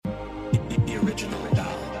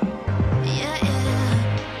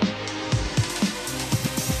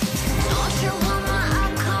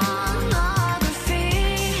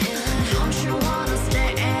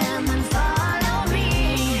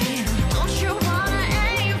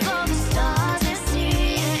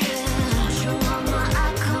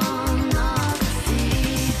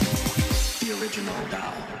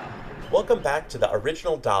welcome back to The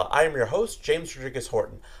Original Doll. I am your host, James Rodriguez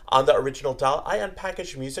Horton. On The Original Doll, I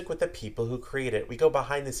unpackage music with the people who create it. We go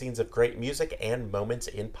behind the scenes of great music and moments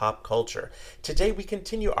in pop culture. Today, we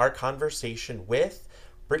continue our conversation with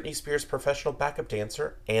Britney Spears' professional backup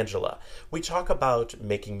dancer, Angela. We talk about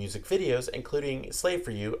making music videos, including Slave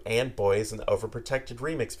for You and Boys, an Overprotected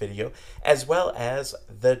remix video, as well as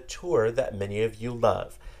the tour that many of you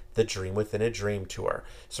love, the Dream Within a Dream tour.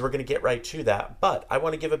 So we're going to get right to that, but I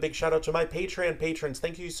want to give a big shout out to my Patreon patrons.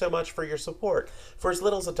 Thank you so much for your support. For as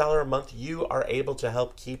little as $1 a month, you are able to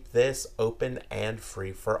help keep this open and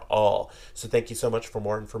free for all. So thank you so much. For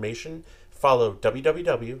more information, follow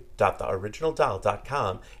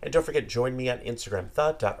www.theoriginaldoll.com, and don't forget, join me on Instagram,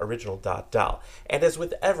 the.original.doll. And as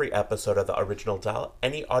with every episode of The Original Doll,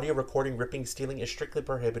 any audio recording, ripping, stealing is strictly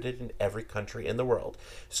prohibited in every country in the world.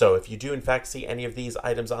 So if you do in fact see any of these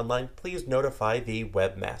items online, please notify the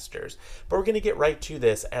webmasters. But we're going to get right to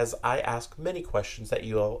this, as I ask many questions that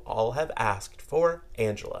you all have asked for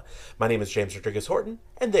Angela. My name is James Rodriguez Horton,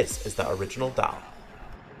 and this is The Original Doll.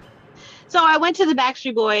 So I went to the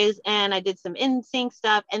Backstreet Boys and I did some NSYNC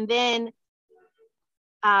stuff. And then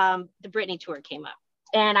the Britney tour came up.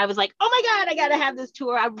 And I was like, oh my God, I got to have this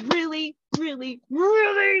tour. I really, really,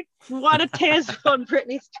 really want to dance on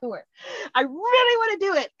Britney's tour. I really want to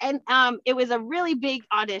do it. And it was a really big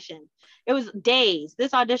audition. It was days.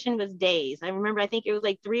 This audition was days. I remember, I think it was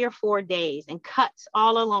like 3 or 4 days, and cuts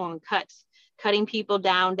all along, cutting people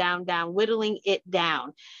down, whittling it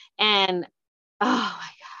down. And oh my God,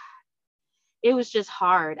 it was just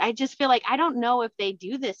hard. I just feel like, I don't know if they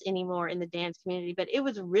do this anymore in the dance community, but it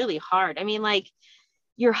was really hard. I mean, like,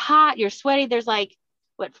 you're hot, you're sweaty. There's like,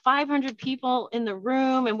 500 people in the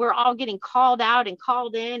room, and we're all getting called out and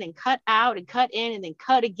called in and cut out and cut in and then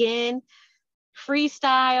cut again.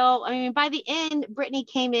 Freestyle. I mean, by the end, Britney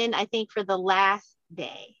came in, I think, for the last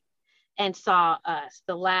day and saw us,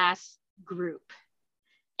 the last group.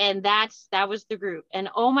 And that was the group. And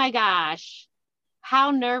oh my gosh,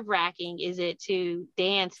 how nerve-wracking is it to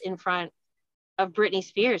dance in front of Britney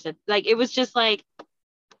Spears? Like, it was just like,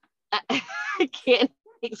 I can't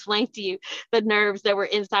explain to you the nerves that were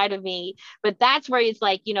inside of me. But that's where it's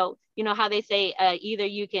like, you know how they say, either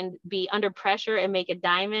you can be under pressure and make a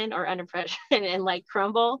diamond, or under pressure and like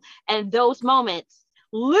crumble. And those moments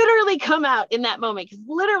literally come out in that moment. Because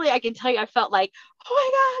literally, I can tell you, I felt like, oh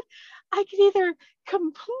my God, I could either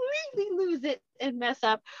completely lose it and mess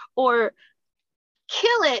up, or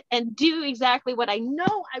kill it and do exactly what I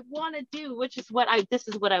know I want to do, which is this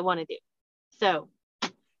is what I want to do. So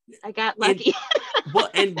I got lucky.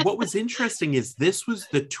 And what was interesting is this was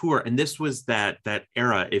the tour, and this was that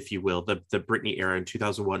era, if you will, the Britney era in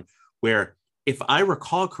 2001, where, if I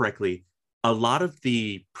recall correctly, a lot of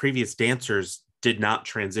the previous dancers did not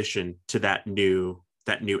transition to that new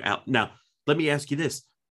out. Now, let me ask you this,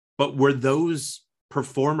 but were those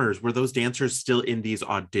dancers still in these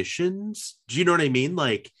auditions? Do you know what I mean?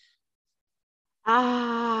 Like,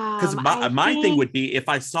 because my thing would be, if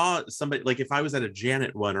I saw somebody, like if I was at a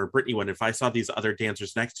Janet one or Britney one, if I saw these other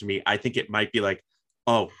dancers next to me, I think it might be like,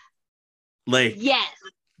 oh, like, yes.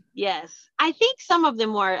 I think some of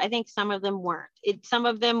them were. I think some of them weren't. Some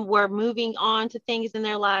of them were moving on to things in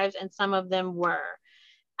their lives, and some of them were.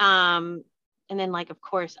 And then, like, of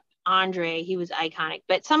course, Andre, he was iconic,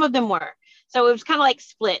 but some of them were. So it was kind of like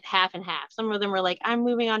split half and half. Some of them were like, I'm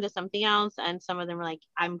moving on to something else, and some of them were like,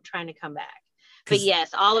 I'm trying to come back. But yes,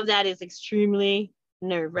 all of that is extremely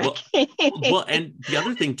nerve-wracking. Well, and the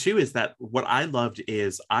other thing too is that what I loved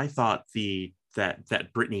is, I thought that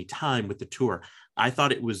Britney time with the tour, I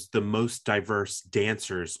thought it was the most diverse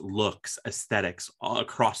dancers, looks, aesthetics all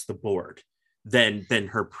across the board than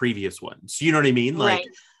her previous ones. You know what I mean? Like, right.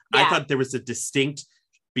 Yeah. I thought there was a distinct,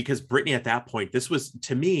 because Britney at that point, this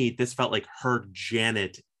felt like her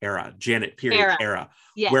Janet period era,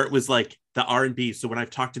 yes, where it was like the R&B. So when I've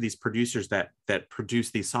talked to these producers that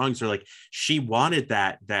produce these songs, they're like, she wanted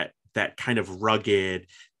that kind of rugged,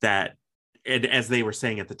 that, and as they were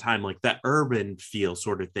saying at the time, like that urban feel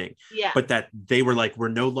sort of thing. Yeah. But that they were like, we're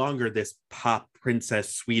no longer this pop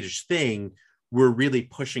princess Swedish thing. We're really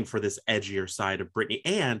pushing for this edgier side of Britney,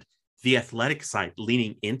 and the athletic side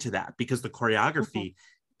leaning into that, because the choreography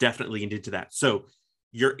definitely leaned into that. So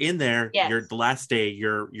you're in there, yes, you're the last day,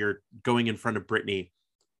 you're going in front of Britney.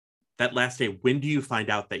 That last day, when do you find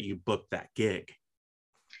out that you booked that gig?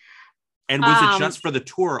 And was it just for the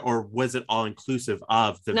tour, or was it all inclusive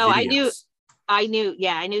of the videos? I knew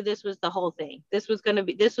this was the whole thing. This was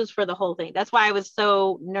for the whole thing. That's why I was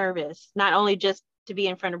so nervous, not only just to be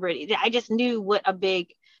in front of Britney. I just knew what a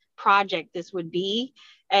big project this would be.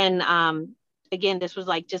 And again, this was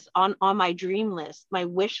like just on my dream list, my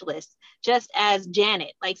wish list, just as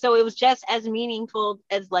Janet. Like, so it was just as meaningful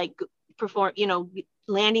as like perform,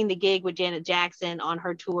 landing the gig with Janet Jackson on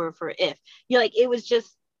her tour for If. You're like, it was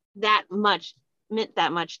just that much, meant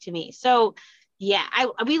that much to me. So yeah,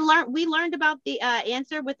 we learned about the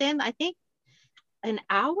answer within, I think, an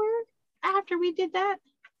hour after we did that.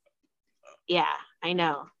 Yeah, I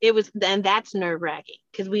know. It was, and that's nerve-wracking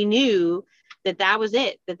because we knew that was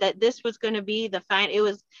it, that this was going to be the fine. It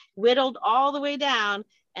was whittled all the way down,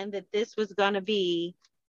 and that this was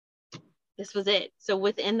it. So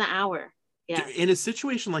within the hour. Yeah. In a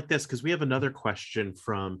situation like this, because we have another question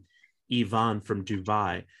from Yvonne from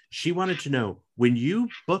Dubai. She wanted to know, when you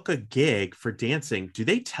book a gig for dancing, do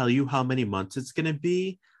they tell you how many months it's going to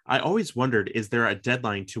be? I always wondered, is there a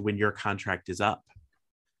deadline to when your contract is up?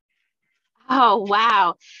 Oh,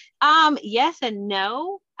 wow. Yes and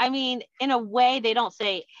no. I mean, in a way, they don't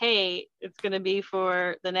say, hey, it's going to be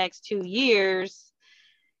for the next 2 years.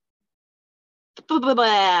 Blah, blah,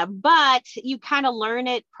 blah. But you kind of learn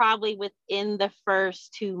it probably within the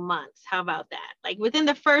first 2 months. How about that? Like within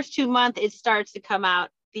the first 2 months, it starts to come out.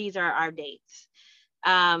 These are our dates.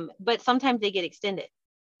 But sometimes they get extended.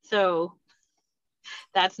 So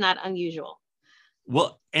that's not unusual.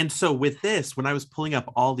 Well, and so with this, when I was pulling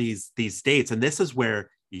up all these dates, and this is where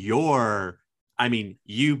you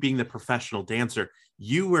being the professional dancer,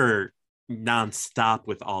 you were nonstop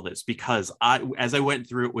with all this, because as I went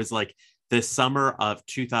through, it was like the summer of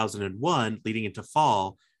 2001 leading into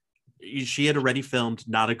fall, she had already filmed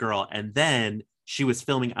Not a Girl, and then she was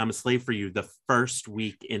filming I'm a Slave for You the first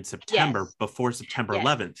week in September, yes, before September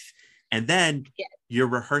 11th. And then you're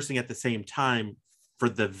rehearsing at the same time for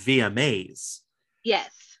the VMAs.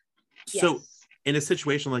 Yes. So in a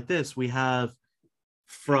situation like this, we have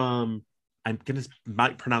from,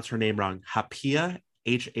 might pronounce her name wrong, Hapia,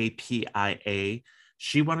 Hapia.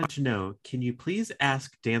 She wanted to know, can you please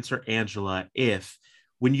ask dancer Angela if,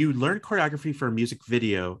 when you learn choreography for a music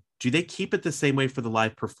video, do they keep it the same way for the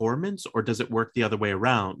live performance, or does it work the other way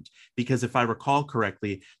around? Because if I recall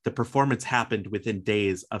correctly, the performance happened within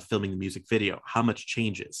days of filming the music video. How much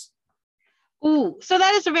changes? Ooh, so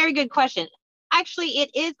that is a very good question. Actually,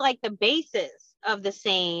 it is like the basis of the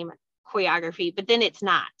same choreography, but then it's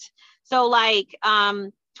not. So like,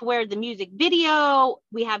 to where the music video,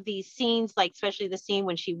 we have these scenes, like especially the scene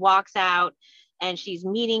when she walks out and she's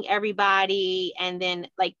meeting everybody. And then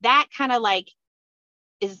like that kind of like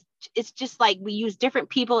it's just like we use different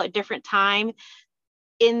people at different time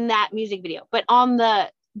in that music video. But on the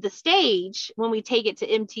stage, when we take it to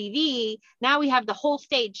MTV, now we have the whole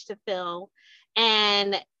stage to fill.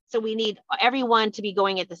 And so we need everyone to be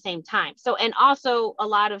going at the same time. So, and also a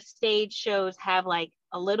lot of stage shows have like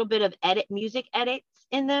a little bit of music edits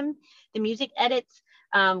in them. The music edits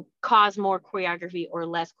cause more choreography or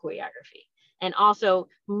less choreography, and also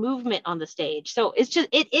movement on the stage. So it's just,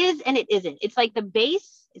 it is and it isn't. It's like the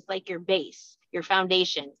base, it's like your base, your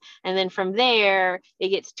foundation. And then from there, it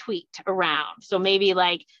gets tweaked around. So maybe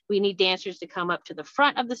like we need dancers to come up to the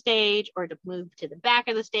front of the stage or to move to the back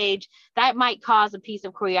of the stage. That might cause a piece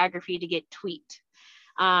of choreography to get tweaked.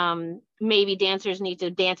 Maybe dancers need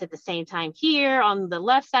to dance at the same time here on the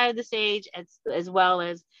left side of the stage, as well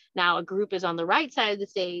as now a group is on the right side of the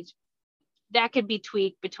stage. That could be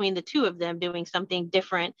tweaked between the two of them doing something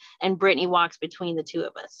different, and Britney walks between the two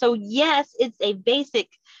of us. So yes, it's a basic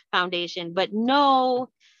foundation, but no,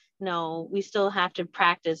 we still have to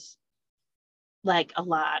practice like a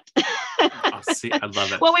lot. Oh, see, I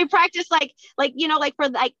love it. Well, we practice like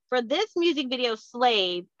for this music video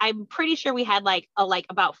Slave, I'm pretty sure we had like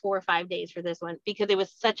about 4 or 5 days for this one, because it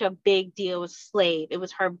was such a big deal with Slave. It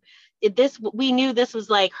was her, we knew this was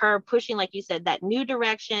like her pushing, like you said, that new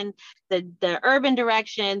direction, the urban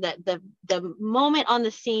direction, the moment on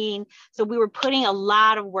the scene. So we were putting a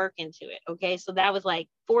lot of work into it. Okay, so that was like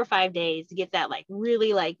 4 or 5 days to get that like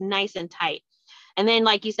really like nice and tight. And then,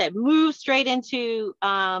 like you said, move straight into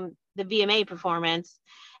the VMA performance.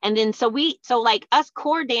 And then so like us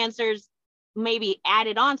core dancers maybe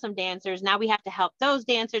added on some dancers. Now we have to help those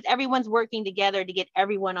dancers. Everyone's working together to get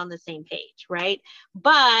everyone on the same page, right?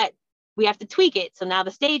 But we have to tweak it. So now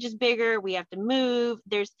the stage is bigger. We have to move.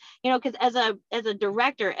 There's, because as a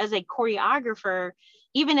director, as a choreographer,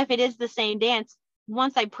 even if it is the same dance,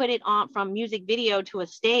 once I put it on from music video to a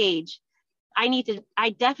stage,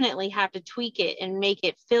 I definitely have to tweak it and make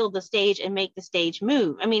it fill the stage and make the stage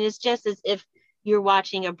move. I mean, it's just as if you're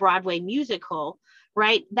watching a Broadway musical,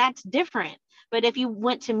 right? That's different. But if you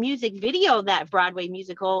went to music video, that Broadway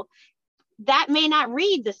musical, that may not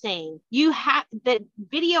read the same. You have the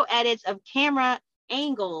video edits of camera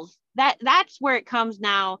angles. That's where it comes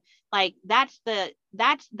now Like that's the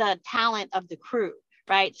talent of the crew,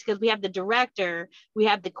 right? Because we have the director, we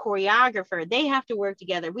have the choreographer, they have to work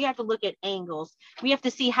together. We have to look at angles. We have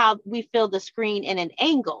to see how we fill the screen in an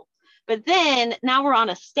angle. But then now we're on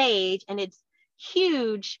a stage and it's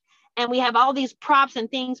huge, and we have all these props and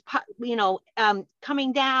things,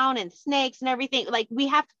 coming down, and snakes and everything. Like, we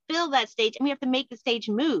have to fill that stage, and we have to make the stage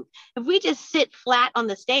move. If we just sit flat on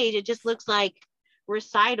the stage, it just looks like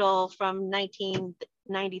recital from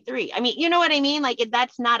 1993. I mean, you know what I mean? Like,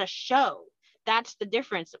 that's not a show. That's the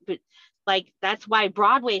difference. But like, that's why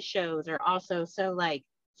Broadway shows are also so like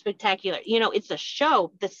spectacular. It's a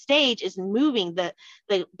show. The stage is moving. The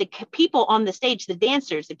people on the stage, the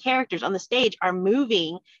dancers, the characters on the stage are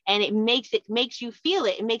moving, and it makes you feel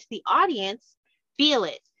it. It makes the audience feel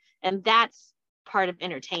it, and that's part of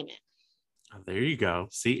entertainment. Oh, there you go.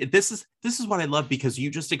 See, this is what I love, because you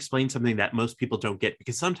just explained something that most people don't get,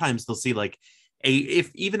 because sometimes they'll see like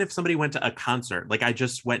even if somebody went to a concert, like I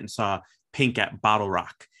just went and saw Pink at Bottle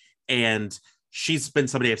Rock, and she's been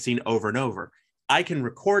somebody I've seen over and over. I can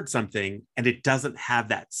record something and it doesn't have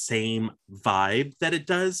that same vibe that it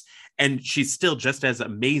does. And she's still just as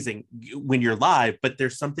amazing when you're live, but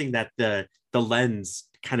there's something that the lens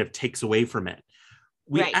kind of takes away from it.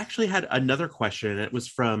 We actually had another question, and it was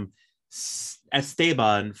from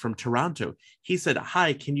Esteban from Toronto. He said,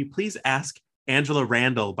 "Hi, can you please ask Angela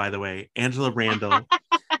Randall, by the way, Angela Randall,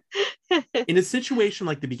 in a situation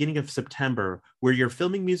like the beginning of September where you're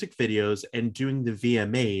filming music videos and doing the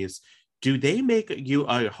VMAs, do they make you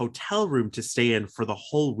a hotel room to stay in for the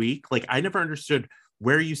whole week? Like, I never understood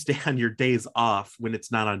where you stay on your days off when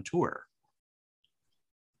it's not on tour."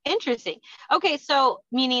 Interesting. Okay, so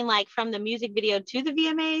meaning like from the music video to the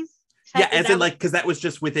VMAs? Yeah, as in like, because that was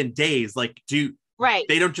just within days. Like, right.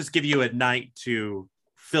 They don't just give you a night to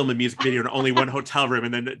film a music video in only one hotel room,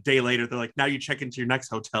 and then a day later they're like, now you check into your next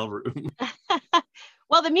hotel room.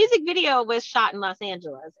 Well, the music video was shot in Los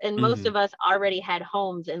Angeles, and most of us already had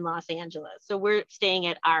homes in Los Angeles. So we're staying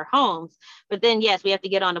at our homes. But then, yes, we have to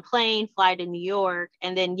get on a plane, fly to New York.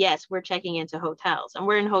 And then, yes, we're checking into hotels. And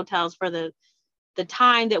we're in hotels for the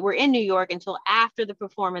time that we're in New York until after the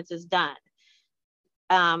performance is done.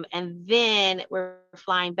 And then we're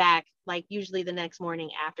flying back, like usually the next morning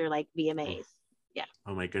after like VMAs. Yeah.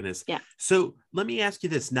 Oh my goodness. Yeah. So let me ask you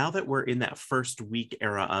this. Now that we're in that first week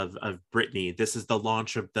era of Britney, this is the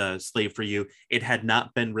launch of the Slave for You. It had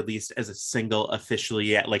not been released as a single officially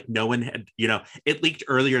yet. Like, no one had, it leaked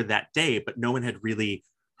earlier that day, but no one had really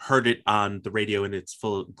heard it on the radio in its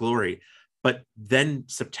full glory. But then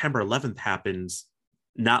September 11th happens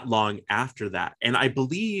not long after that. And I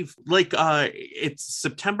believe it's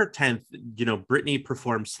September 10th, Britney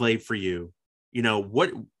performed Slave for You.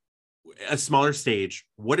 What a smaller stage,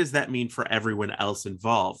 what does that mean for everyone else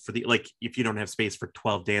involved? For the, like, if you don't have space for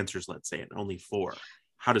 12 dancers, let's say, and only 4,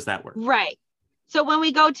 how does that work? Right. So when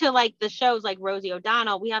we go to like the shows like Rosie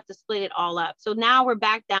O'Donnell, we have to split it all up. So now we're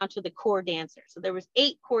back down to the core dancers. So there was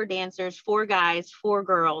 8 core dancers, 4 guys, 4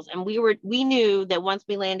 girls. And we knew that once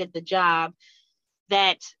we landed the job,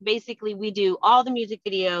 that basically we do all the music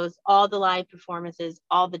videos, all the live performances,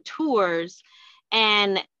 all the tours.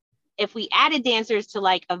 And if we added dancers to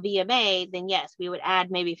like a VMA, then yes, we would add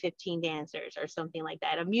maybe 15 dancers or something like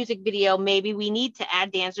that. A music video, maybe we need to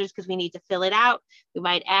add dancers because we need to fill it out. We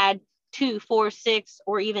might add 2, 4, 6,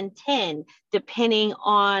 or even 10, depending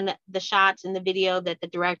on the shots in the video that the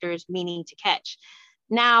director is meaning to catch.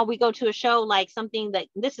 Now we go to a show like something that,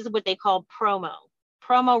 this is what they call promo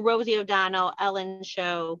Rosie O'Donnell, Ellen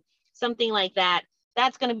show, something like that.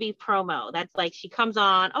 That's going to be promo. That's like she comes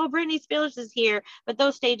on, oh, Britney Spears is here, but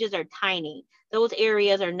those stages are tiny. Those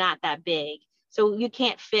areas are not that big. So you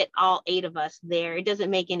can't fit all 8 of us there. It doesn't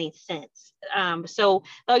make any sense. So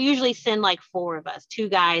they'll usually send like 4 of us, 2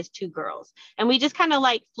 guys, 2 girls. And we just kind of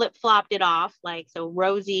like flip-flopped it off. Like, so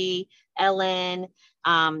Rosie, Ellen,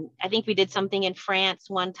 I think we did something in France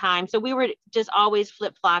one time. So we were just always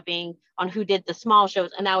flip-flopping on who did the small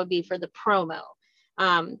shows, and that would be for the promo.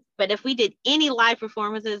 But if we did any live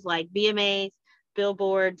performances like VMAs,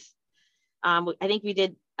 billboards, I think we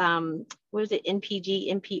did, what is it,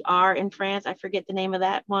 NPG, NPR in France? I forget the name of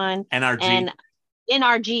that one. NRG. And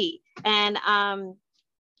NRG. And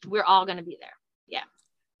we're all going to be there. Yeah.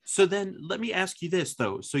 So then let me ask you this,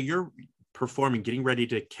 though. So you're performing, getting ready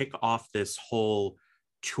to kick off this whole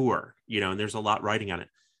tour, and there's a lot riding on it.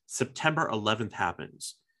 September 11th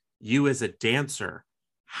happens. You as a dancer,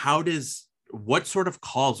 what sort of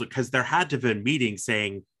calls, because there had to have been meetings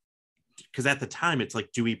saying, because at the time it's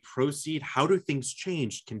like, do we proceed? How do things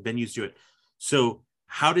change? Can venues do it? So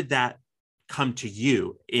how did that come to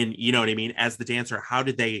you in, you know what I mean? As the dancer, how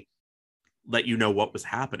did they let you know what was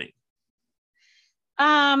happening?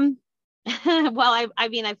 Um, well, I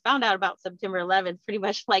mean, I found out about September 11th pretty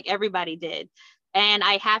much like everybody did. And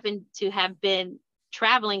I happened to have been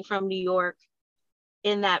traveling from New York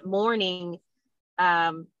in that morning,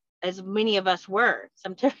 as many of us were.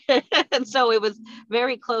 And so it was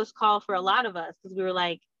very close call for a lot of us because we were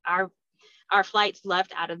like, our flights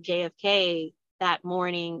left out of JFK that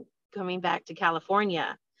morning coming back to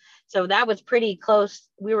California. So that was pretty close.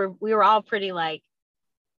 We were all pretty like,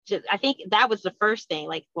 I think that was the first thing.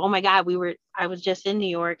 Like, oh my God, I was just in New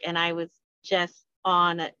York and I was just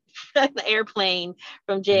on the airplane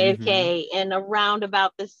from Mm-hmm. JFK and around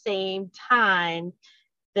about the same time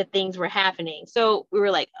that things were happening. So we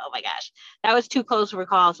were like, oh my gosh, that was too close to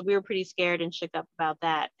recall. So we were pretty scared and shook up about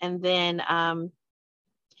that. And then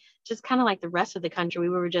just kind of like the rest of the country, we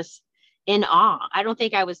were just in awe. I don't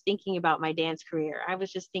think I was thinking about my dance career. I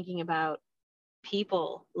was just thinking about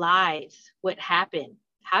people, lives, what happened,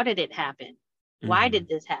 how did it happen, why Mm-hmm. did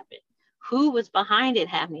this happen, who was behind it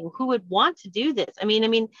happening, who would want to do this. I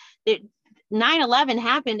mean, 9/11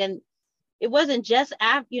 happened, and it wasn't just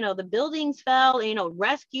the buildings fell,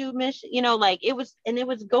 rescue mission, like it was, and it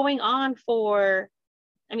was going on for,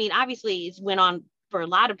 I mean, obviously it went on for a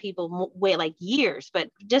lot of people way like years, but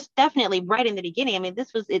just definitely right in the beginning. I mean,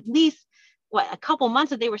 this was at least a couple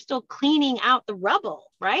months that they were still cleaning out the rubble,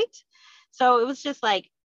 right? So it was just like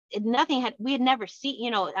we had never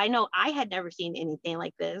seen, I know I had never seen anything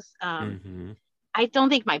like this. Mm-hmm. I don't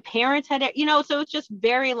think my parents had, so it's just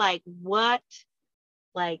very like what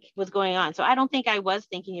like was going on. So I don't think I was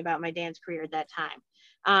thinking about my dance career at that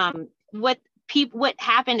time. What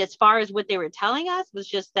happened as far as what they were telling us was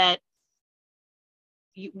just that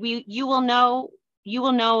you will know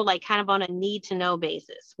like kind of on a need to know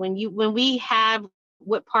basis when we have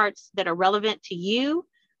what parts that are relevant to you,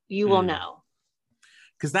 you will Mm. know.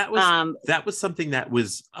 Because that was Um, something that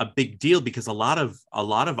was a big deal because a lot of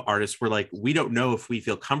artists were like, we don't know if we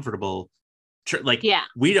feel comfortable like yeah,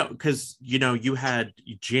 we don't, because you had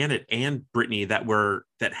Janet and Britney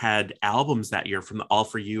that had albums that year, from the All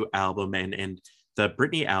For You album and the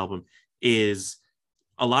Britney album. Is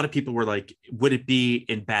a lot of people were like, would it be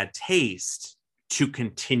in bad taste to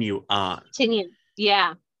continue on? continue.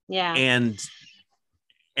 Yeah, yeah.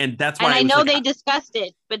 And that's And why I I was know like, they discussed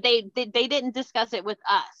it, but they didn't discuss it with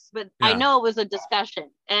us. But I yeah, know it was a discussion,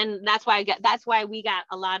 and that's why we got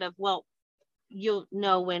a lot of, well, you'll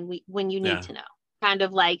know when you need yeah, to know. Kind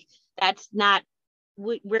of like that's not,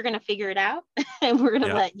 we're gonna figure it out, and we're gonna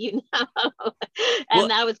yeah. let you know. And Well,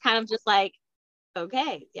 that was kind of just like,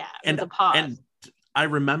 okay, yeah, it was and a pause. and I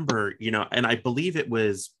remember, and I believe it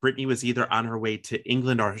was Brittany was either on her way to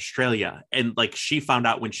England or Australia, and like she found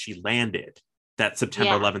out when she landed that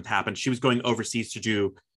September Yeah, 11th happened. She was going overseas to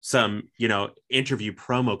do some, interview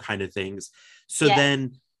promo kind of things. So yes,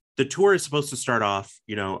 then the tour is supposed to start off,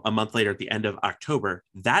 a month later at the end of October.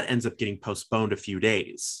 That ends up getting postponed a few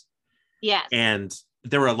days. yes. And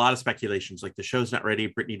there were a lot of speculations, like the show's not ready,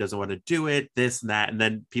 Brittany doesn't want to do it, this and that. And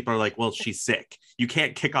then people are like, well, she's sick, you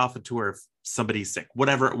can't kick off a tour if somebody's sick,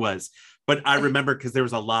 whatever it was. But I remember, because there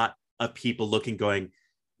was a lot of people looking, going,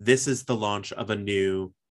 this is the launch of a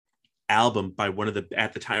new album by one of the,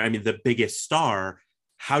 at the time, I mean, the biggest star.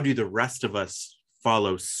 How do the rest of us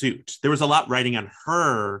follow suit? There was a lot riding on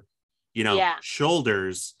her, Yeah,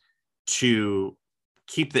 shoulders, to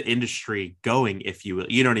keep the industry going, if you will.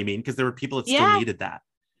 You know what I mean? Because there were people that still yeah, needed that.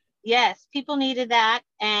 yes. People needed that,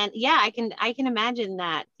 and yeah, I can imagine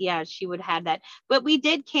that. Yeah, she would have that. But we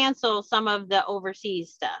did cancel some of the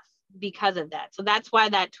overseas stuff because of that. So that's why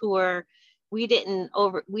that tour, we didn't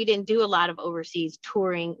do a lot of overseas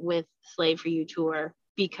touring with Slave for You tour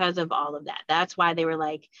because of all of that. That's why they were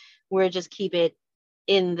like, we'll just keep it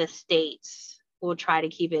in the States. We'll try to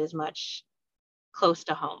keep it as much close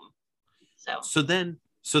to home. So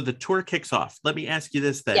So the tour kicks off. Let me ask you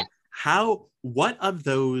this yeah. then. What of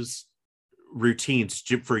those routines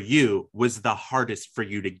for you was the hardest for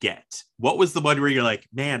you to get? What was the one where you're like,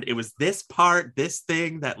 man, it was this part, this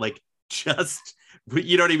thing that like just,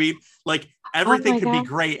 you know what I mean? Like Oh everything my could be God.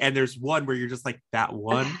 great. And there's one where you're just like, that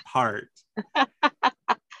one part. Oh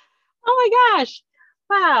my gosh.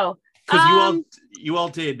 Wow. Because Um, you all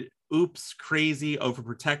did oops, crazy,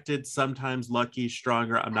 overprotected, sometimes lucky,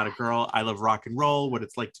 stronger, I'm not a girl, I love rock and roll, what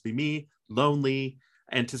it's like to be me, lonely,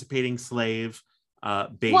 anticipating slave, well,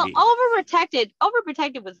 baby.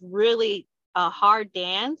 overprotected was really a hard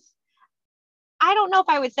dance. I don't know if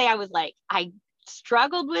I would say I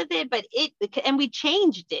struggled with it, but and we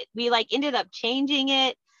changed it. We like ended up changing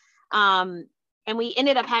it. Um, and we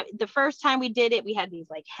ended up having, the first time we did it, we had these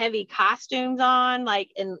like heavy costumes on, like,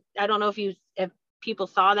 and I don't know if people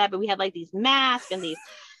saw that, but we had like these masks and these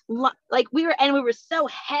like we were so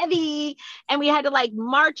heavy, and we had to like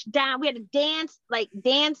march down. We had to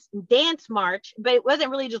dance march, but it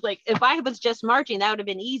wasn't really just like, if I was just marching, that would have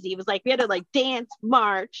been easy. It was like we had to like dance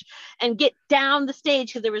march and get down the stage,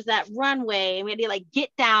 because there was that runway, and we had to like get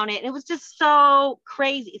down it. And it was just so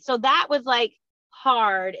crazy. So that was like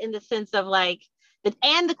hard in the sense of like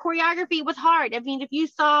and the choreography was hard. I mean, if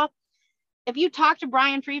you talk to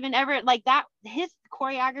Brian Friedman ever, like that, his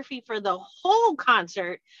choreography for the whole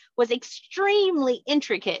concert was extremely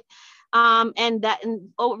intricate. And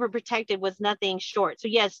Overprotected was nothing short. So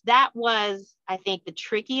yes, that was, I think, the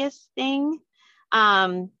trickiest thing.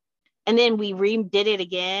 And then we redid it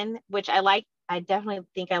again, which I like. I definitely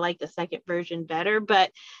think I like the second version better,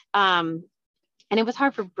 but and it was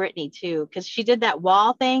hard for Britney too, because she did that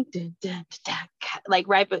wall thing, like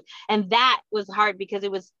right, and that was hard because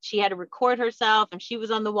she had to record herself, and she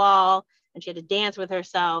was on the wall, and she had to dance with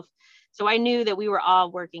herself. So I knew that we were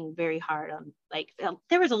all working very hard on, like,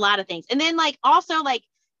 there was a lot of things. And then like also like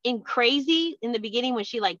in Crazy, in the beginning, when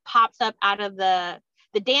she like pops up out of the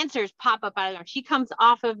dancers pop up out of her, she comes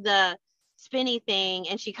off of the spinny thing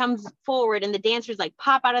and she comes forward, and the dancers like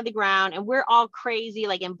pop out of the ground, and we're all crazy,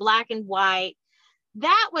 like in black and white.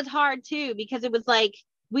 That was hard too, because it was like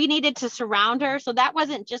we needed to surround her. So that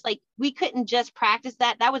wasn't just like, we couldn't just practice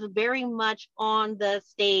that. That was very much on the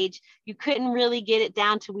stage. You couldn't really get it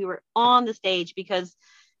down till we were on the stage, because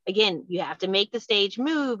again, you have to make the stage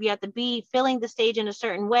move. You have to be filling the stage in a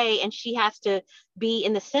certain way, and she has to be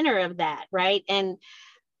in the center of that, right? And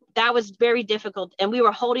that was very difficult. And we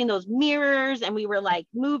were holding those mirrors, and we were like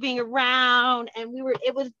moving around, and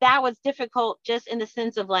that was difficult, just in the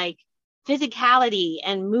sense of like physicality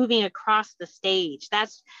and moving across the stage.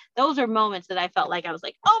 Those are moments that I felt like I was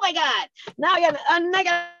like, oh my God, now I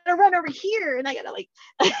gotta run over here, and I gotta like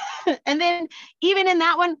and then even in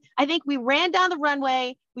that one, I think we ran down the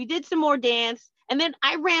runway, we did some more dance, and then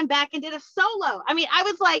I ran back and did a solo. I mean, I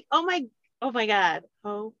was like, oh my God,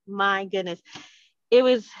 oh my goodness. It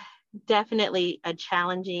was definitely a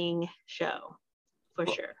challenging show, for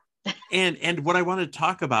sure. And what I want to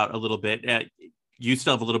talk about a little bit, you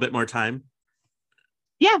still have a little bit more time?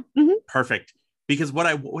 Yeah. Mm-hmm. Perfect. Because what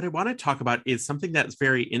I want to talk about is something that's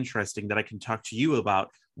very interesting that I can talk to you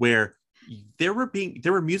about, where there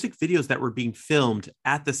were music videos that were being filmed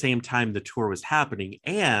at the same time the tour was happening.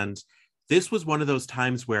 And this was one of those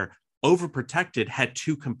times where Overprotected had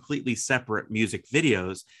two completely separate music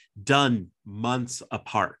videos done months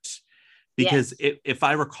apart. Because yes. if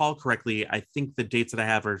I recall correctly, I think the dates that I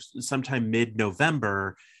have are sometime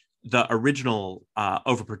mid-November. The original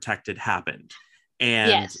Overprotected happened,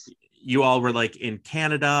 and yes. you all were like in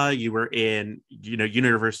Canada, you were in,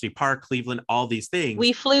 University Park, Cleveland, all these things.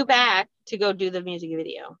 We flew back to go do the music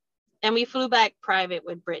video, and we flew back private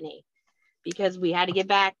with Britney, because we had to get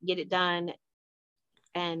back, get it done,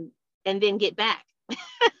 and then get back.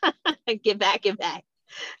 get back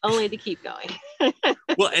only to keep going.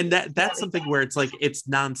 Well, and that's something where it's like, it's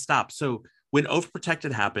nonstop. So when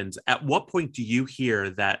Overprotected happens, at what point do you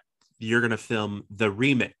hear that you're going to film the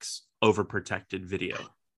remix Overprotected video?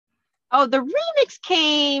 Oh, the remix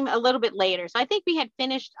came a little bit later. So I think we had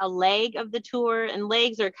finished a leg of the tour, and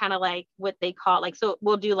legs are kind of like what they call, like, so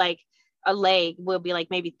we'll do like a leg will be like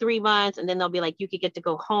maybe 3 months, and then they'll be like, you could get to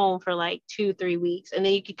go home for like 2-3 weeks, and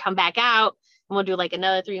then you could come back out, and we'll do like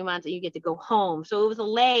another 3 months, and you get to go home. So it was a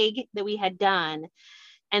leg that we had done.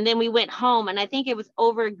 And then we went home, and I think it was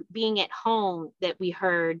over being at home that we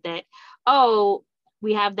heard that, oh,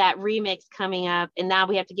 we have that remix coming up, and now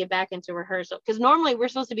we have to get back into rehearsal. Because normally we're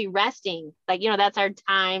supposed to be resting, like, that's our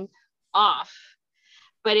time off.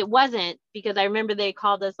 But it wasn't, because I remember they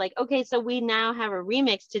called us like, okay, so we now have a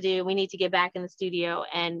remix to do. We need to get back in the studio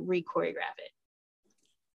and re-choreograph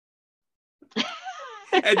it.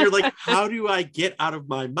 And you're like, how do I get out of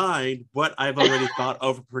my mind what I've already thought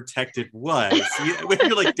Overprotected was?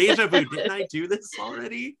 You're like, deja vu, didn't I do this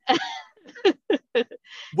already?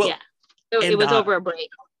 Well, yeah, it was over a break.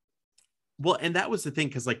 Well, and that was the thing,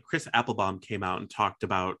 because like Chris Applebaum came out and talked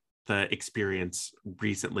about the experience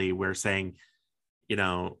recently, where saying,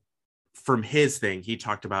 from his thing, he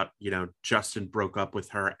talked about, Justin broke up with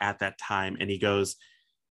her at that time. And he goes,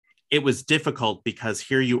 it was difficult because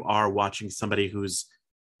here you are watching somebody whose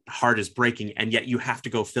heart is breaking, and yet you have to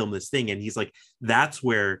go film this thing. And he's like, that's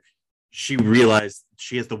where she realized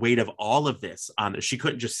she has the weight of all of this on her. She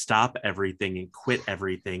couldn't just stop everything and quit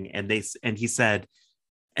everything. And he said,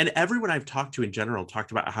 and everyone I've talked to in general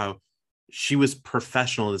talked about how she was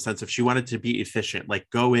professional in the sense of she wanted to be efficient, like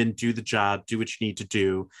go in, do the job, do what you need to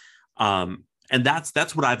do. And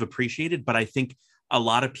that's what I've appreciated. But I think a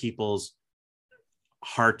lot of people's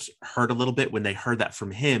heart hurt a little bit when they heard that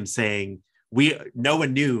from him, saying, no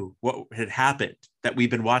one knew what had happened, that we've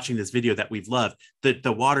been watching this video that we've loved,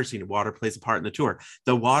 the water scene. Water plays a part in the tour,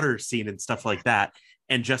 the water scene and stuff like that.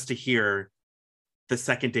 And just to hear the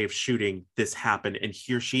second day of shooting this happen, and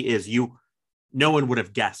here she is, no one would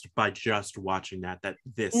have guessed by just watching that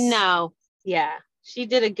this. No. Yeah. She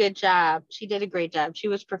did a good job. She did a great job. She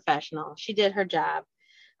was professional. She did her job.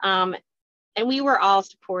 And we were all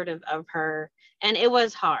supportive of her. And it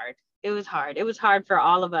was hard. It was hard for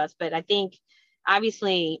all of us. But I think,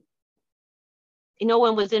 obviously, no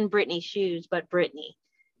one was in Britney's shoes but Britney.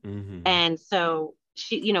 Mm-hmm. And so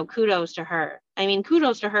she, kudos to her. I mean,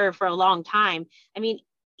 kudos to her for a long time. I mean,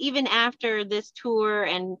 even after this tour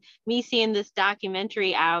and me seeing this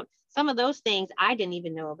documentary out, some of those things I didn't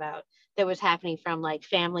even know about that was happening from like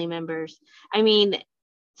family members. I mean,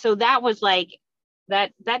 so that was like,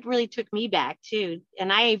 that really took me back too.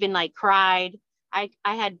 And I even like cried. I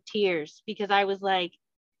had tears because I was like,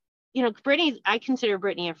 Britney, I consider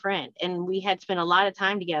Britney a friend, and we had spent a lot of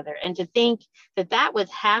time together. And to think that was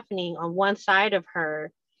happening on one side of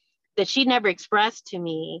her that she never expressed to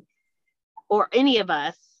me or any of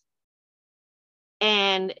us.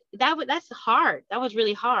 And that's hard. That was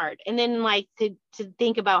really hard. And then like to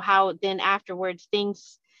think about how then afterwards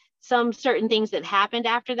some certain things that happened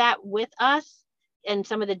after that with us and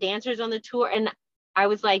some of the dancers on the tour. And I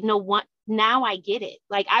was like, no, what? Now I get it.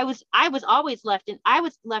 Like I was always left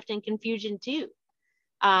in confusion too,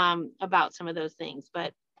 about some of those things.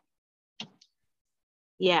 But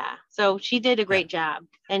yeah, so she did a great job,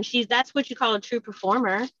 and that's what you call a true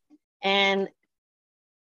performer. And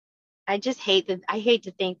I just hate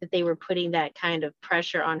to think that they were putting that kind of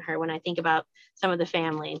pressure on her when I think about some of the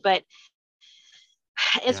family. But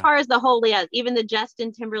as far as the whole, even the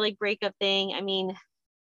Justin Timberlake breakup thing, I mean,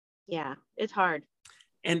 yeah, it's hard.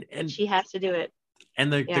 And she has to do it.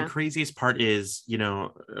 And the craziest part is,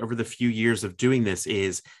 over the few years of doing this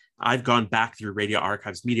is I've gone back through radio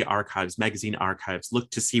archives, media archives, magazine archives,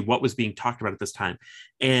 looked to see what was being talked about at this time.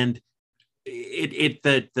 And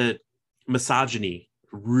the misogyny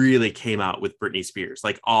really came out with Britney Spears,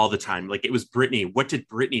 like all the time. Like it was Britney. What did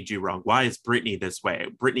Britney do wrong? Why is Britney this way?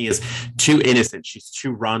 Britney is too innocent. She's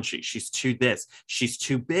too raunchy. She's too this. She's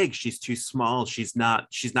too big. She's too small. She's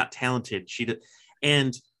not talented.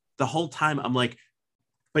 And the whole time I'm like,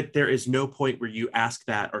 but there is no point where you ask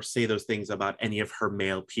that or say those things about any of her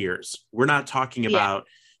male peers. We're not talking about,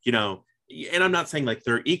 and I'm not saying like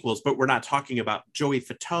they're equals, but we're not talking about Joey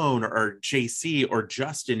Fatone or JC or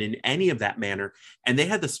Justin in any of that manner. And they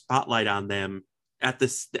had the spotlight on them at the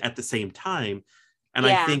same time. And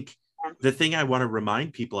I think the thing I want to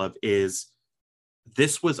remind people of is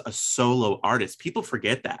this was a solo artist. People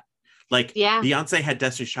forget that. Like Beyonce had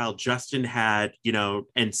Destiny's Child, Justin had,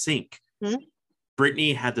 NSYNC. Mm-hmm.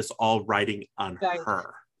 Britney had this all riding on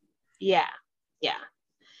her. Yeah. Yeah.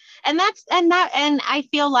 And I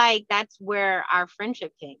feel like that's where our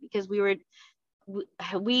friendship came, because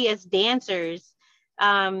we as dancers,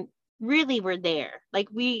 really were there. Like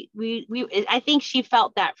we I think she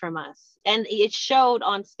felt that from us, and it showed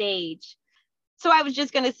on stage. So I was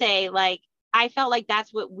just going to say, like, I felt like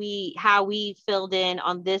that's how we filled in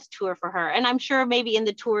on this tour for her. And I'm sure maybe in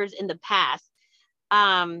the tours in the past.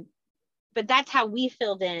 But that's how we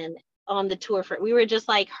filled in on the tour we were just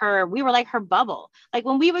like her. We were like her bubble. Like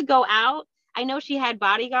when we would go out, I know she had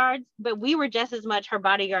bodyguards, but we were just as much her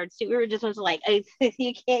bodyguards too. We were just like, hey,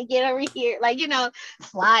 you can't get over here. Like,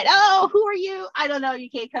 slide. Oh, who are you? I don't know. You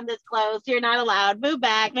can't come this close. You're not allowed. Move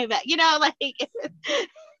back. Like,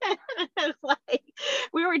 it's like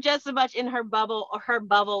we were just as much in her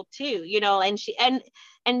bubble too, and she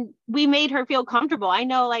and we made her feel comfortable. I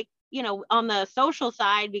know, like, on the social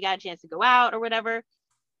side, we got a chance to go out or whatever.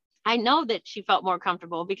 I know that she felt more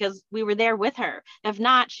comfortable because we were there with her. If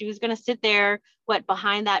not, she was going to sit there,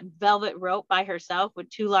 behind that velvet rope by herself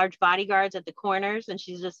with two large bodyguards at the corners. And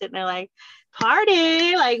she's just sitting there like,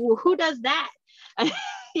 party, like, well, who does that?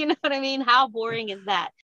 You know what I mean? How boring is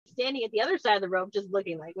that? Standing at the other side of the rope, just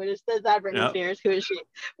looking like, what is that Britney Spears? Who is she?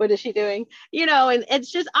 What is she doing? And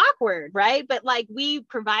it's just awkward, right? But like, we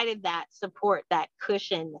provided that support, that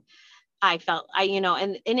cushion. I felt,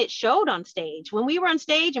 and it showed on stage. When we were on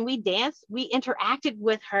stage and we danced, we interacted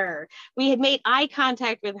with her. We had made eye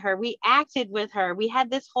contact with her. We acted with her. We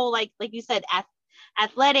had this whole, like you said,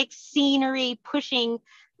 athletic scenery pushing,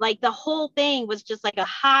 like the whole thing was just like a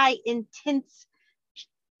high, intense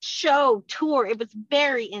show tour. It was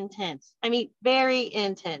very intense. I mean, very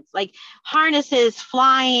intense, like harnesses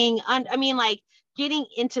flying. Like getting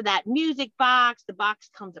into that music box, the box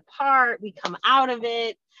comes apart. We come out of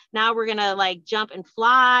it. Now we're gonna like jump and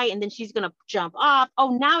fly, and then she's gonna jump off.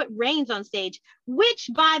 Oh, now it rains on stage, which,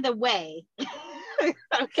 by the way,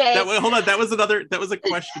 okay. Hold on. That was a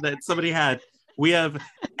question that somebody had. We have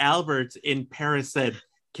Albert in Paris said,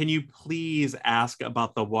 can you please ask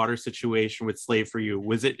about the water situation with Slave for You?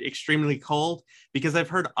 Was it extremely cold? Because I've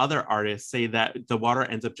heard other artists say that the water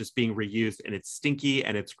ends up just being reused and it's stinky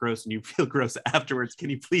and it's gross and you feel gross afterwards. Can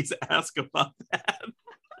you please ask about that?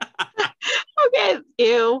 Okay,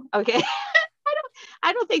 ew. Okay.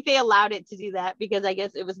 I don't think they allowed it to do that because I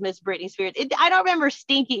guess it was Miss Britney Spears. I don't remember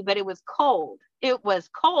stinky, but it was cold. It was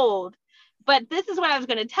cold. But this is what I was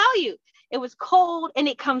going to tell you. It was cold and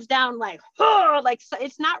it comes down like, oh, like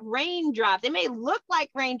it's not raindrops. It may look like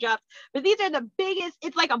raindrops, but these are the biggest.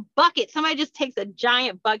 It's like a bucket. Somebody just takes a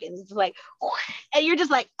giant bucket and it's like, and you're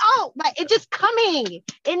just like, oh, like it's just coming,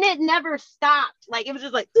 and it never stopped. Like it was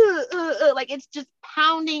just like, like it's just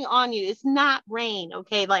pounding on you. It's not rain,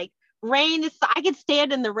 okay? Like rain is. I could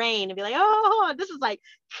stand in the rain and be like, oh, this is like,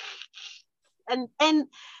 and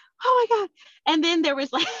oh my God. And then there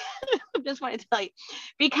was like, I just want to tell you,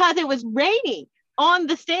 because it was raining on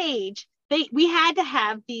the stage, we had to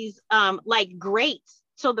have these like grates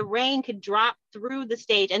so the rain could drop through the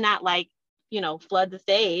stage and not like, flood the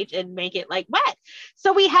stage and make it like wet.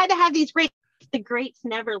 So we had to have these grates. The grates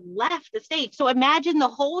never left the stage. So imagine the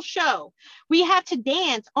whole show. We have to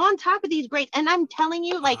dance on top of these grates. And I'm telling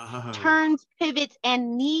you, like turns, pivots,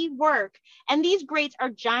 and knee work. And these grates are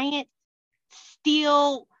giant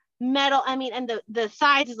steel metal. I mean, and the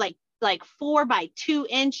size is like 4 by 2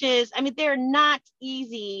 inches. I mean, they're not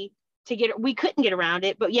easy to get. We couldn't get around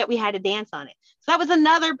it, but yet we had to dance on it. So that was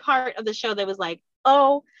another part of the show that was like,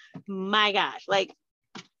 oh my gosh, like,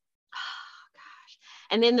 oh gosh.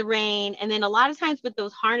 And then the rain. And then a lot of times with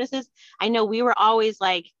those harnesses, I know we were always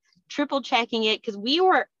like triple checking it because we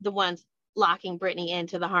were the ones locking Britney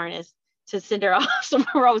into the harness to send her off. So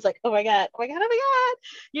we're always like, oh my God,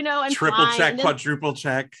 and triple flying, check, quadruple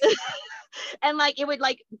check. And like it would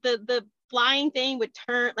like the flying thing would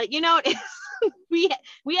turn like, we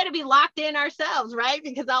had to be locked in ourselves, right?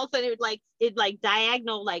 Because all of a sudden it like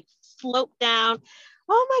diagonal like slope down.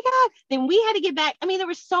 Oh my God. Then we had to get back. I mean, there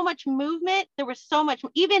was so much movement. There was so much,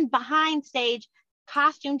 even behind stage,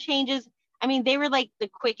 costume changes. I mean, they were like the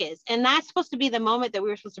quickest, and that's supposed to be the moment that we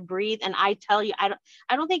were supposed to breathe. And I tell you, I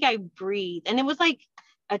don't think I breathed. And it was like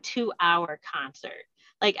a 2-hour concert.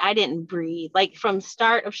 Like I didn't breathe, like from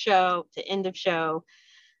start of show to end of show.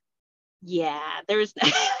 Yeah, there's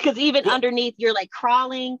because even underneath you're like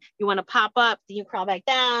crawling, you want to pop up, then you crawl back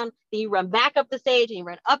down, then you run back up the stage and you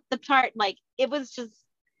run up the chart. Like it was just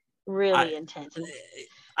really intense.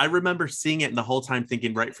 I remember seeing it and the whole time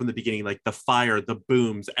thinking right from the beginning, like the fire, the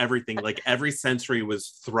booms, everything, like every sensory was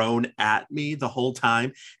thrown at me the whole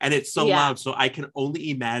time. And it's so loud. So I can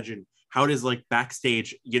only imagine how it is like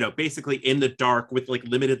backstage, basically in the dark with like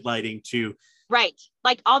limited lighting to. Right.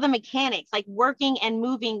 Like all the mechanics, like working and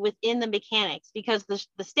moving within the mechanics, because the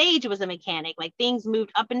stage was a mechanic, like things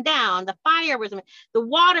moved up and down. The fire was, the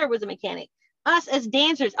water was a mechanic. Us as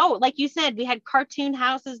dancers. Oh, like you said, we had cartoon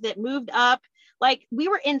houses that moved up. Like we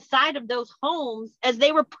were inside of those homes as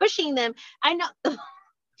they were pushing them. I know.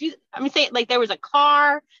 I'm saying like there was a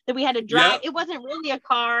car that we had to drive. Yep. It wasn't really a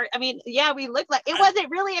car. I mean, yeah, we looked like it wasn't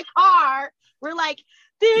really a car. We're like,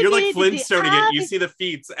 you're like Flintstoning it. You see the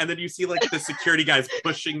feet, and then you see like the security guys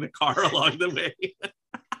pushing the car along the way. Like,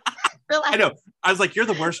 I know. I was like, you're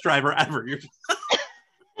the worst driver ever. You're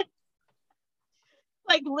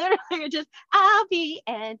like literally just, I'll be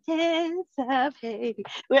anticipating.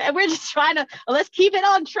 We're just trying to, let's keep it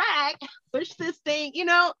on track, push this thing,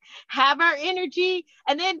 have our energy,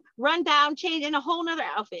 and then run down, change in a whole nother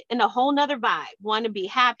outfit, in a whole nother vibe. Want to be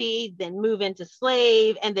happy, then move into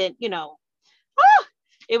slave, and then,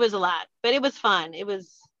 it was a lot, but it was fun. It was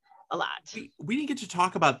a lot. We didn't get to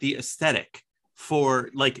talk about the aesthetic for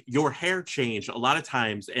like your hair change a lot of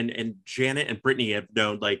times, and Janet and Britney have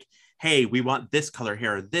known like, hey, we want this color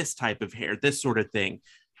hair, this type of hair, this sort of thing.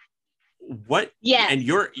 And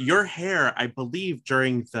your hair, I believe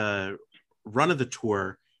during the run of the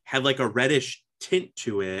tour had like a reddish tint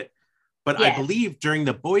to it, but yes. I believe during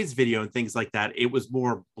the boys video and things like that, it was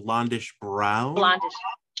more blondish brown.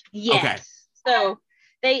 Yes. Okay. So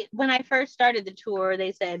when I first started the tour,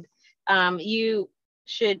 they said, that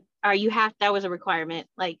was a requirement.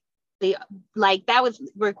 That was a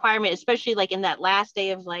requirement, especially like in that last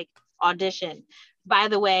day of like audition. By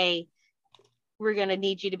the way, we're going to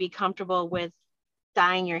need you to be comfortable with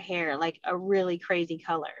dyeing your hair like a really crazy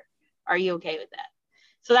color. Are you okay with that?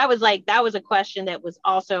 So that was a question that was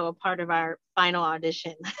also a part of our final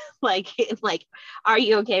audition. like, are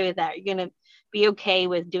you okay with that? You're going to be okay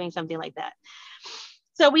with doing something like that.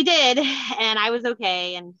 So we did, and I was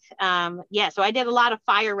okay. And so I did a lot of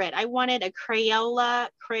fire red. I wanted a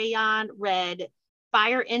crayon red,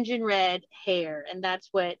 fire engine red hair, and that's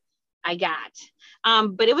what I got.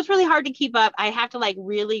 But it was really hard to keep up. I have to like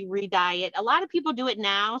really re-dye it. A lot of people do it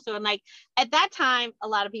now. So I'm like, at that time, a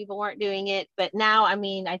lot of people weren't doing it. But now, I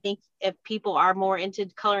mean, I think if people are more into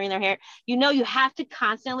coloring their hair, you know, you have to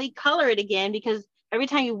constantly color it again, because every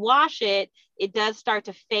time you wash it, it does start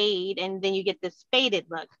to fade, and then you get this faded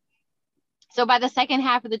look. So by the second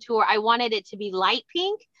half of the tour, I wanted it to be light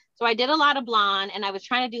pink. So I did a lot of blonde, and I was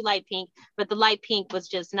trying to do light pink, but the light pink was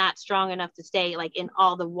just not strong enough to stay like in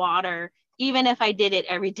all the water, even if I did it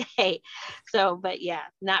every day. So, but yeah,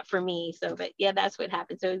 not for me. So, but yeah, that's what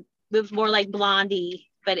happened. So it was more like blondie,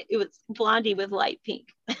 but it was blondie with light pink.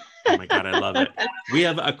 Oh my God, I love it. We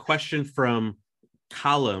have a question from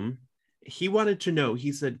Colum. He wanted to know,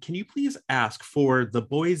 he said, can you please ask for the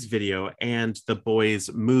boys video and the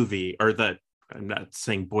boys movie, or I'm not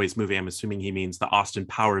saying boys movie, I'm assuming he means the Austin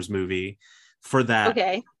Powers movie, for that.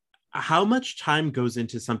 Okay. How much time goes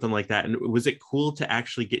into something like that? And was it cool to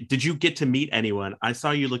actually did you get to meet anyone? I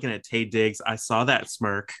saw you looking at Tay Diggs. I saw that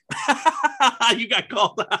smirk. You got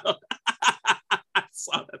called out. I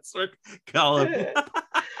saw that smirk, Colin.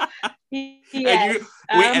 Yes.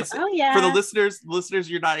 For the listeners,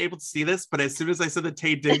 you're not able to see this, but as soon as I said the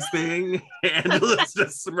Tay Diggs thing, Angela's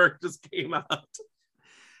smirk just came out.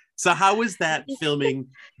 So how was that filming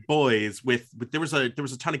Boys with there was a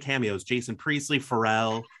ton of cameos, Jason Priestley,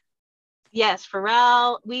 Pharrell? Yes,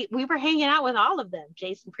 Pharrell. We were hanging out with all of them: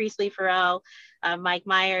 Jason Priestley, Pharrell, Mike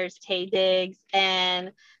Myers, Tay Diggs,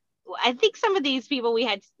 and I think some of these people we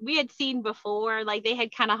had seen before. Like they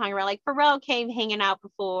had kind of hung around. Like Pharrell came hanging out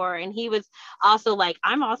before, and he was also like,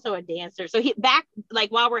 "I'm also a dancer." So he back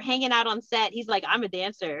like while we're hanging out on set, he's like, "I'm a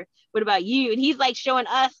dancer. What about you?" And he's like showing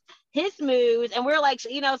us his moves, and we're like,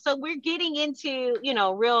 so we're getting into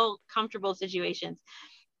real comfortable situations.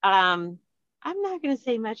 I'm not going to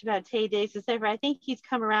say much about Tay Diggs, except for I think he's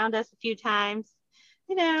come around us a few times,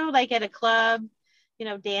 like at a club,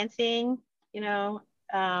 dancing,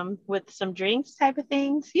 with some drinks type of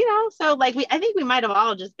things, so like I think we might have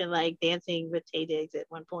all just been like dancing with Tay Diggs at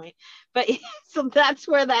one point, but so that's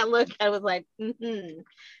where that look, I was like,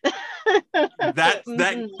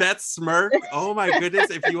 that smirk, oh my goodness,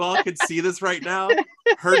 if you all could see this right now,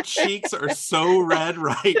 her cheeks are so red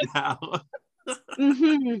right now.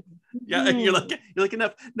 Yeah, you're like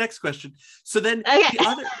enough. Next question. So then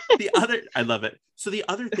the other I love it. So the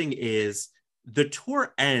other thing is the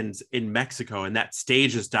tour ends in Mexico, and that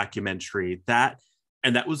stages documentary that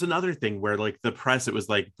was another thing where like the press, it was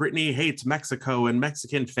like Britney hates Mexico and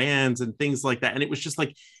Mexican fans and things like that, and it was just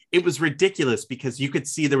like, it was ridiculous because you could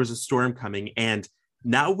see there was a storm coming, and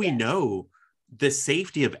now we know the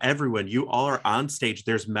safety of everyone. You all are on stage,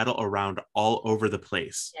 there's metal around all over the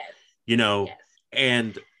place. Yes.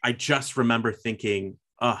 And I just remember thinking,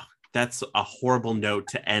 oh, that's a horrible note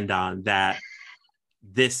to end on, that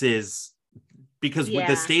this is because when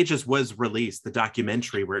the stages was released, the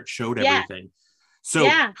documentary where it showed everything. So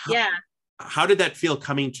how did that feel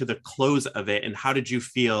coming to the close of it? And how did you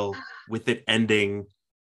feel with it ending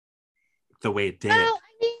the way it did? Well, I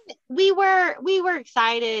mean, we were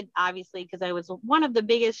excited, obviously, because it was one of the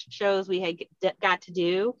biggest shows we had got to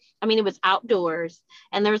do. I mean, it was outdoors,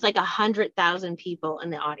 and there was like 100,000 people in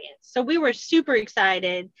the audience. So we were super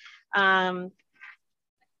excited.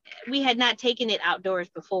 We had not taken it outdoors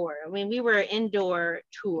before. I mean, we were an indoor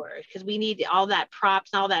tour because we needed all that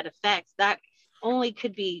props and all that effects. That only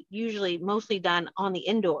could be usually mostly done on the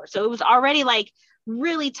indoor. So it was already like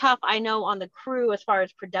really tough, I know, on the crew as far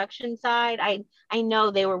as production side. I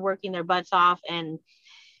know they were working their butts off and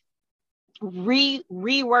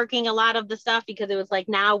reworking a lot of the stuff, because it was like,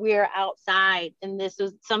 now we're outside and this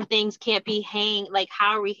was, some things can't be like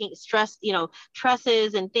how are we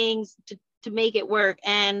trusses and things to make it work.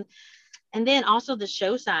 And then also the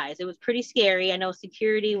show size, it was pretty scary. I know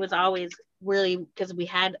security was always really, because we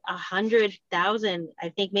had 100,000, I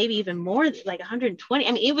think maybe even more, like 120.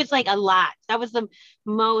 I mean, it was like a lot. That was the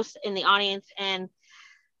most in the audience. And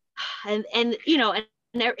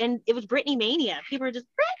it was Britney mania. People were just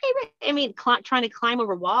Britney. I mean, trying to climb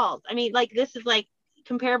over walls. I mean, like, this is like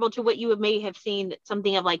comparable to what you may have seen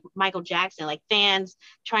something of like Michael Jackson, like fans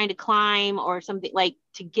trying to climb or something, like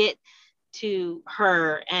to get to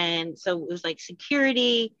her. And so it was like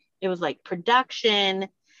security, it was like production,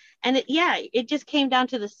 and it just came down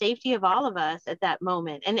to the safety of all of us at that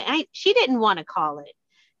moment. And she didn't want to call it.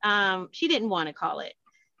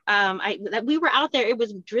 We were out there, it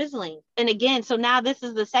was drizzling. And again, so now this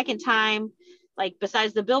is the second time like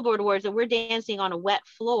besides the Billboard Awards, and we're dancing on a wet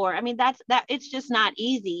floor. I mean, that it's just not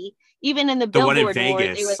easy. Even in the The one in Billboard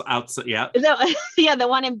Awards, it was Vegas outside. Yeah. yeah, the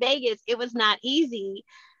one in Vegas, it was not easy.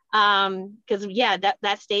 Because yeah,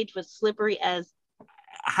 that stage was slippery as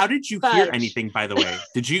How did you hear fudge. anything, by the way?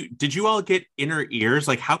 Did you all get inner ears?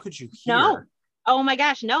 Like, how could you hear? No. Oh my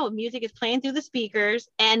gosh, no. Music is playing through the speakers,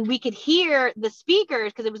 and we could hear the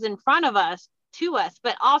speakers because it was in front of us, to us,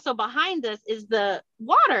 but also behind us is the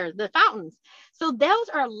water, the fountains. So those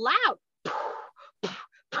are loud.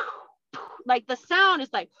 Like the sound is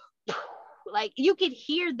like you could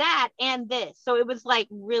hear that and this. So it was like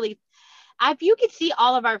really, if you could see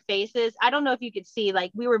all of our faces, I don't know if you could see,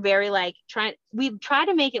 like we were very like we tried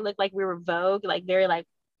to make it look like we were Vogue, like very like,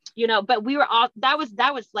 but we were all, that was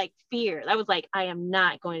like fear. That was like, I am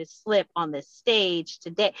not going to slip on this stage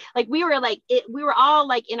today. Like we were all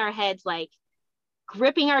like in our heads, like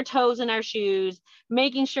gripping our toes in our shoes,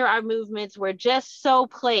 making sure our movements were just so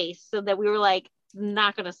placed so that we were like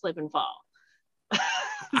not going to slip and fall.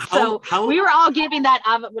 So we were all giving that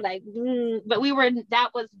up, like, but we were,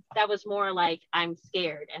 that was more like, I'm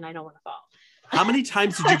scared and I don't want to fall. How many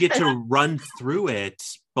times did you get to run through it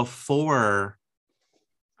before?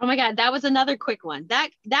 Oh my God, that was another quick one.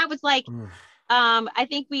 That was like, I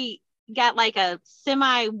think we got like a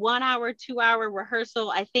semi 1 hour, 2 hour rehearsal,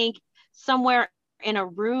 I think somewhere in a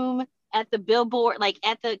room at the Billboard, like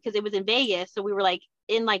because it was in Vegas. So we were like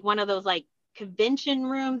in like one of those like convention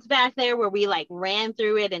rooms back there where we like ran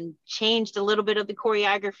through it and changed a little bit of the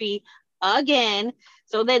choreography again.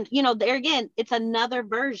 So then, there again, it's another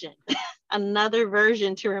version, another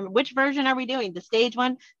version to remember. Which version are we doing? The stage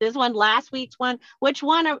one, this one, last week's one, which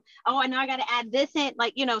one? I know I got to add this in,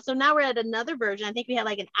 like, so now we're at another version. I think we had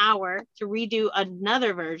like an hour to redo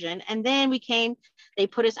another version. And then they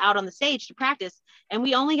put us out on the stage to practice. And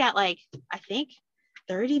we only got like, I think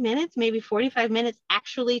 30 minutes, maybe 45 minutes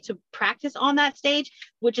actually to practice on that stage,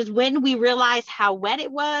 which is when we realized how wet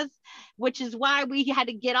it was, which is why we had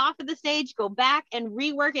to get off of the stage, go back and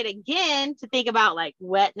rework it again to think about like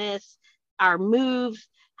wetness, our moves,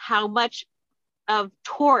 how much of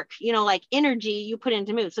torque, like energy you put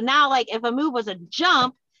into moves. So now, like if a move was a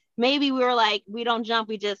jump, maybe we were like, we don't jump,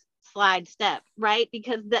 we just slide step, right?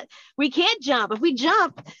 Because we can't jump. If we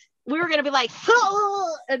jump, we were going to be like,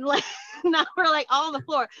 oh, and like, now we're like all on the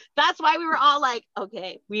floor. That's why we were all like,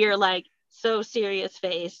 okay, we are like so serious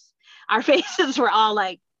face. Our faces were all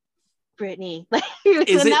like, Britney. Like,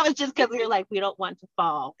 and that was just because we were like, we don't want to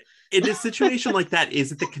fall. In a situation like that,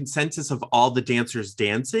 is it the consensus of all the dancers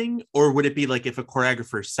dancing? Or would it be like if a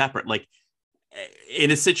choreographer is separate, like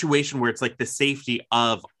in a situation where it's like the safety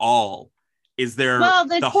of all? Is there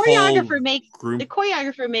the choreographer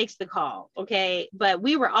makes the call, okay? But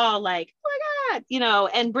we were all like, oh my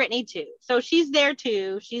God, and Britney too. So she's there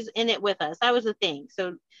too. She's in it with us. That was the thing.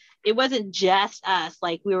 So it wasn't just us.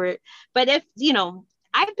 Like we were, but if,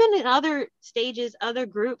 I've been in other stages, other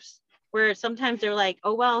groups where sometimes they're like,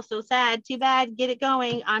 oh, well, so sad, too bad, get it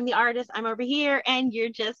going. I'm the artist, I'm over here, and you're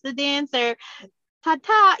just the dancer.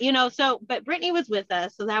 Ta-ta, so, but Britney was with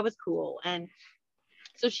us, so that was cool. And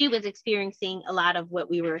so she was experiencing a lot of what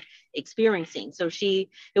we were experiencing. So it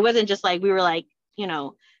wasn't just like, we were like,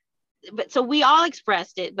 but so we all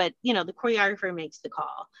expressed it, but, the choreographer makes the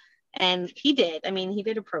call. And he did. I mean, he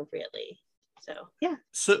did appropriately. So, yeah.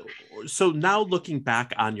 So now looking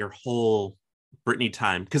back on your whole Britney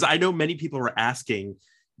time, because I know many people were asking,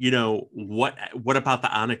 what about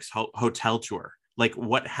the Onyx Hotel tour? Like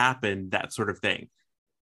what happened, that sort of thing.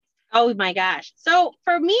 Oh my gosh. So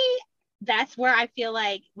for me, that's where I feel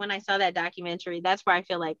like when I saw that documentary, that's where I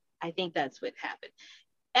feel like, I think that's what happened.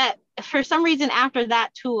 For some reason, after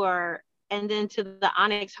that tour and then to the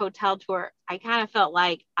Onyx Hotel tour, I kind of felt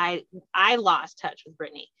like I lost touch with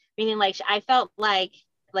Britney. Meaning like I felt like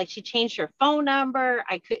she changed her phone number.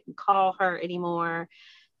 I couldn't call her anymore.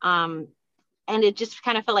 And it just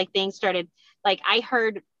kind of felt like things started, like I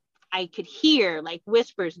could hear like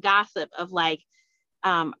whispers, gossip of like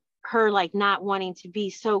her like not wanting to be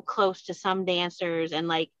so close to some dancers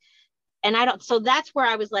so that's where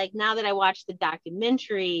I was like, now that I watched the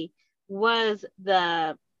documentary, was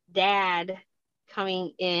the dad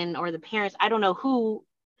coming in or the parents, I don't know who,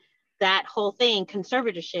 that whole thing,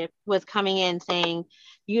 conservatorship, was coming in saying,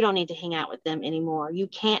 you don't need to hang out with them anymore. You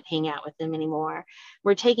can't hang out with them anymore.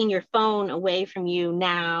 We're taking your phone away from you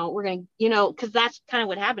now. We're going to, because that's kind of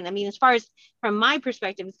what happened. I mean, as far as from my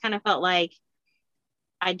perspective, it's kind of felt like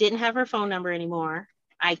I didn't have her phone number anymore.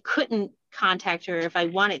 I couldn't contact her if I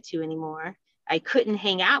wanted to anymore. I couldn't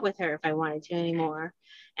hang out with her if I wanted to anymore.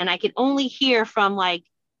 And I could only hear from like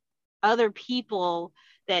other people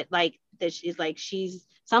that she's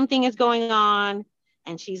something is going on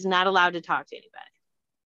and she's not allowed to talk to anybody.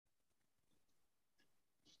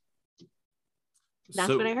 That's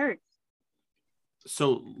what I heard.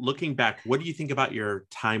 So looking back, what do you think about your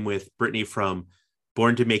time with Britney from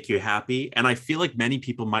Born to Make You Happy? And I feel like many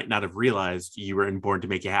people might not have realized you were in Born to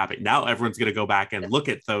Make You Happy. Now everyone's going to go back and look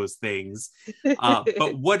at those things.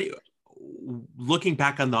 But looking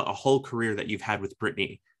back on the whole career that you've had with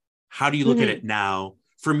Britney, how do you look at it now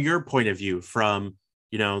from your point of view, from,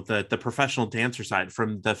 you know, the professional dancer side,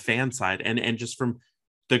 from the fan side, and just from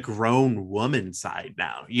the grown woman side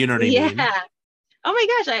now? You know what I mean? Yeah. Oh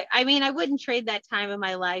my gosh. I mean, I wouldn't trade that time of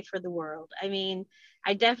my life for the world. I mean,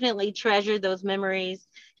 I definitely treasure those memories.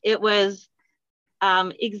 It was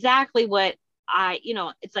exactly what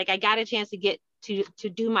it's like I got a chance to get to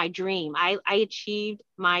do my dream. I achieved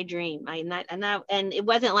my dream. And it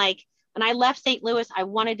wasn't like when I left St. Louis, I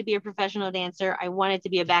wanted to be a professional dancer. I wanted to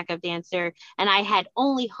be a backup dancer. And I had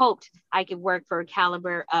only hoped I could work for a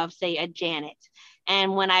caliber of, say, a Janet.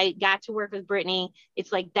 And when I got to work with Britney,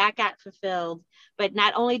 it's like that got fulfilled. But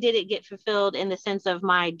not only did it get fulfilled in the sense of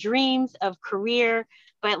my dreams of career,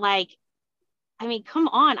 but like, I mean, come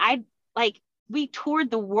on. We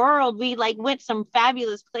toured the world. We like went some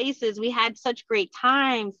fabulous places. We had such great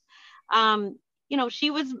times.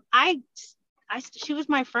 She was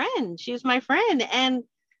my friend. She was my friend. And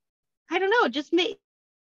I don't know,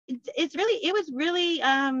 it was really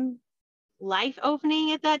life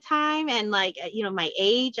opening at that time. And like, my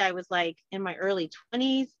age, I was like in my early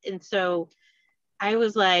 20s. And so I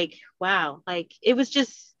was like, wow, like it was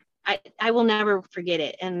just, I will never forget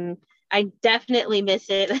it. And I definitely miss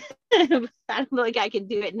it. I don't think I can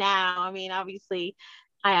do it now. I mean, obviously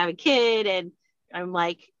I have a kid and I'm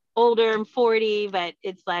like older, I'm 40, but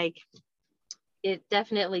it's like, it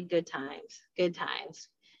definitely good times.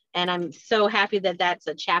 And I'm so happy that that's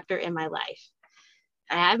a chapter in my life.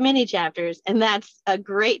 I have many chapters, and that's a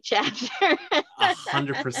great chapter.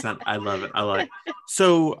 100%. I love it. I love it.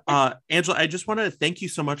 So, Angela, I just want to thank you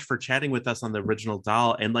so much for chatting with us on the Original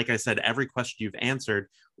Doll. And like I said, every question you've answered,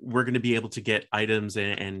 we're going to be able to get items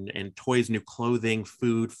and toys, new clothing,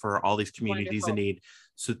 food for all these communities in need.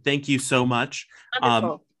 So thank you so much.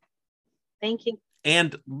 Wonderful. Thank you.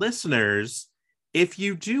 And listeners, if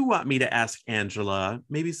you do want me to ask Angela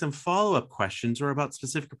maybe some follow-up questions or about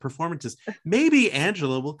specific performances, maybe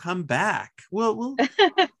Angela will come back. We'll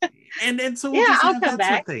and so we'll just I'll have come that back.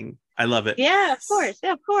 Sort of thing. I love it. Yeah, of course.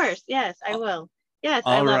 Yeah, of course. Yes, I will. Yes,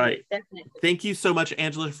 all I love right. it. Definitely. Thank you so much,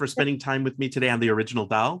 Angela, for spending time with me today on the Original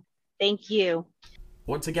Doll. Thank you.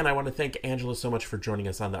 Once again, I want to thank Angela so much for joining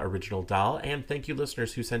us on the Original Doll, and thank you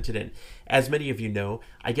listeners who sent it in. As many of you know,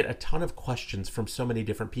 I get a ton of questions from so many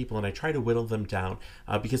different people, and I try to whittle them down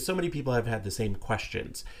because so many people have had the same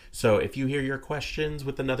questions. So if you hear your questions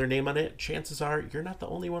with another name on it, chances are you're not the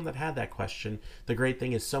only one that had that question. The great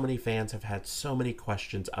thing is so many fans have had so many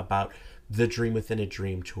questions about the Dream Within a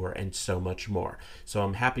Dream tour and so much more. So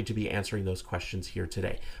I'm happy to be answering those questions here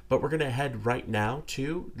today. But we're going to head right now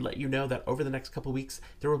to let you know that over the next couple weeks,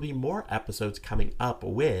 there will be more episodes coming up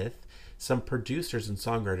with some producers and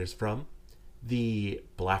songwriters from the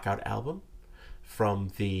Blackout album,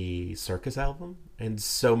 from the Circus album, and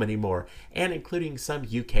so many more, and including some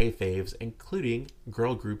UK faves, including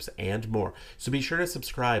girl groups and more. So be sure to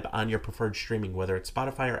subscribe on your preferred streaming, whether it's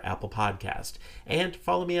Spotify or Apple Podcast, and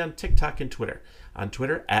follow me on TikTok and Twitter. On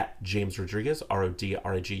Twitter at James Rodriguez,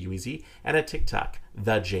 RODRIGUEZ, and at TikTok,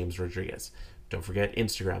 The James Rodriguez. Don't forget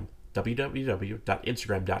Instagram,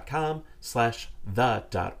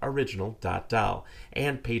 www.instagram.com/the.original.doll,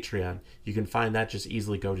 and Patreon. You can find that, just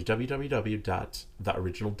easily go to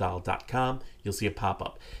www.theoriginaldoll.com. You'll see a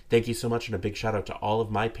pop-up. Thank you so much, and a big shout out to all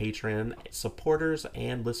of my Patreon supporters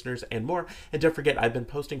and listeners and more. And don't forget, I've been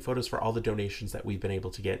posting photos for all the donations that we've been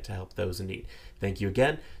able to get to help those in need. Thank you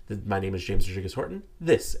again. My name is James Rodriguez Horton.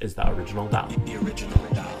 This is The Original Doll. The Original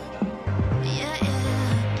Doll. Yeah.